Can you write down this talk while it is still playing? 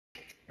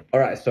All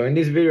right, so in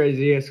this video, as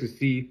you guys can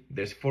see,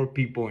 there's 4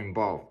 people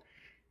involved.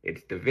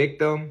 It's the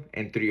victim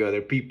and 3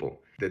 other people.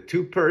 The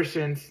 2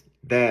 persons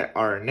that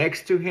are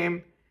next to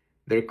him,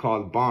 they're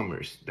called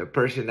bombers. The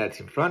person that's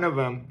in front of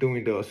him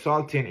doing the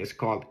assaulting is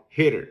called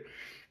hitter.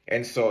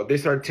 And so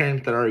these are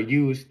terms that are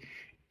used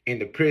in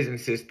the prison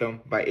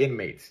system by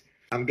inmates.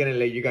 I'm gonna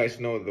let you guys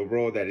know the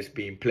role that is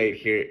being played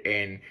here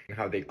and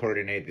how they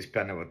coordinate this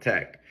plan of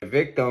attack. The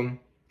victim,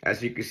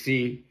 as you can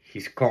see,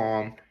 he's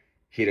calm.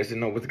 He doesn't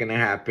know what's gonna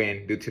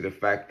happen due to the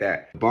fact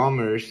that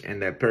bombers and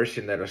that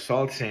person that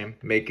assaults him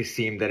make it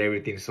seem that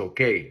everything's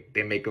okay.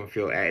 They make him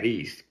feel at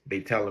ease. They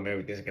tell him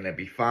everything's gonna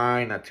be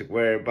fine, not to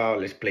worry about.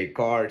 Let's play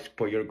cards,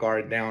 put your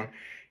guard down.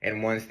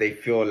 And once they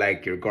feel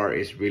like your guard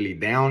is really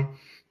down,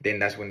 then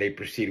that's when they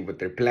proceed with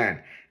their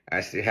plan,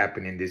 as it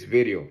happened in this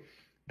video.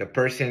 The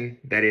person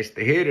that is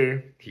the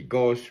hitter, he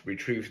goes,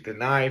 retrieves the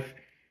knife,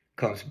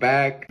 comes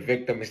back. The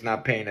victim is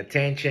not paying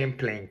attention,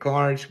 playing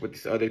cards with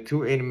his other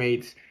 2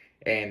 inmates,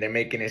 and they're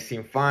making it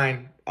seem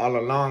fine. All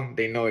along,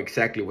 they know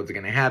exactly what's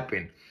gonna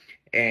happen.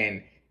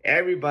 And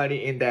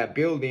everybody in that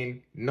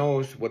building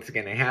knows what's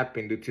gonna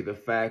happen due to the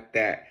fact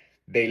that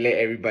they let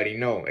everybody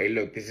know, hey,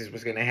 look, this is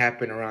what's gonna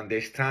happen around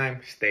this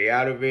time. Stay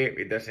out of it.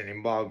 It doesn't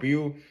involve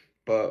you,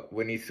 but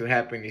what needs to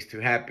happen needs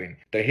to happen.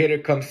 The hitter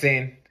comes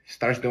in,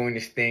 starts doing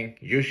this thing.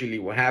 Usually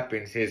what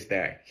happens is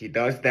that he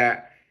does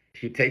that.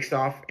 He takes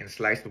off and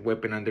slides the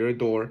weapon under a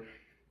door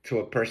to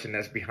a person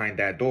that's behind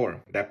that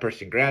door. That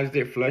person grabs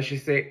it,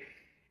 flushes it,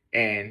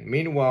 and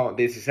meanwhile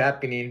this is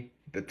happening,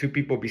 the 2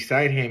 people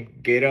beside him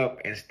get up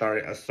and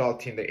start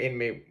assaulting the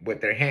inmate with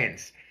their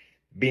hands.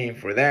 Being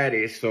for that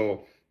is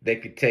so they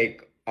could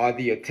take all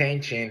the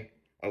attention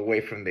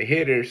away from the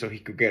hitter so he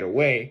could get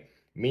away.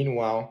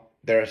 Meanwhile,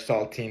 they're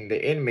assaulting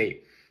the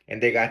inmate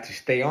and they got to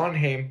stay on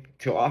him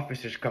till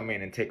officers come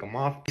in and take him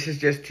off. This is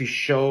just to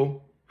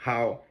show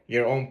how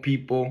your own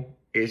people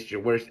is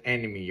your worst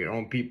enemy. Your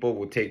own people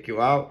will take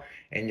you out,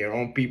 and your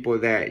own people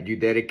that you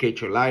dedicate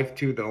your life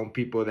to, the own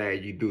people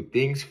that you do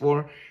things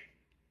for,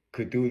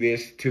 could do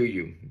this to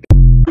you.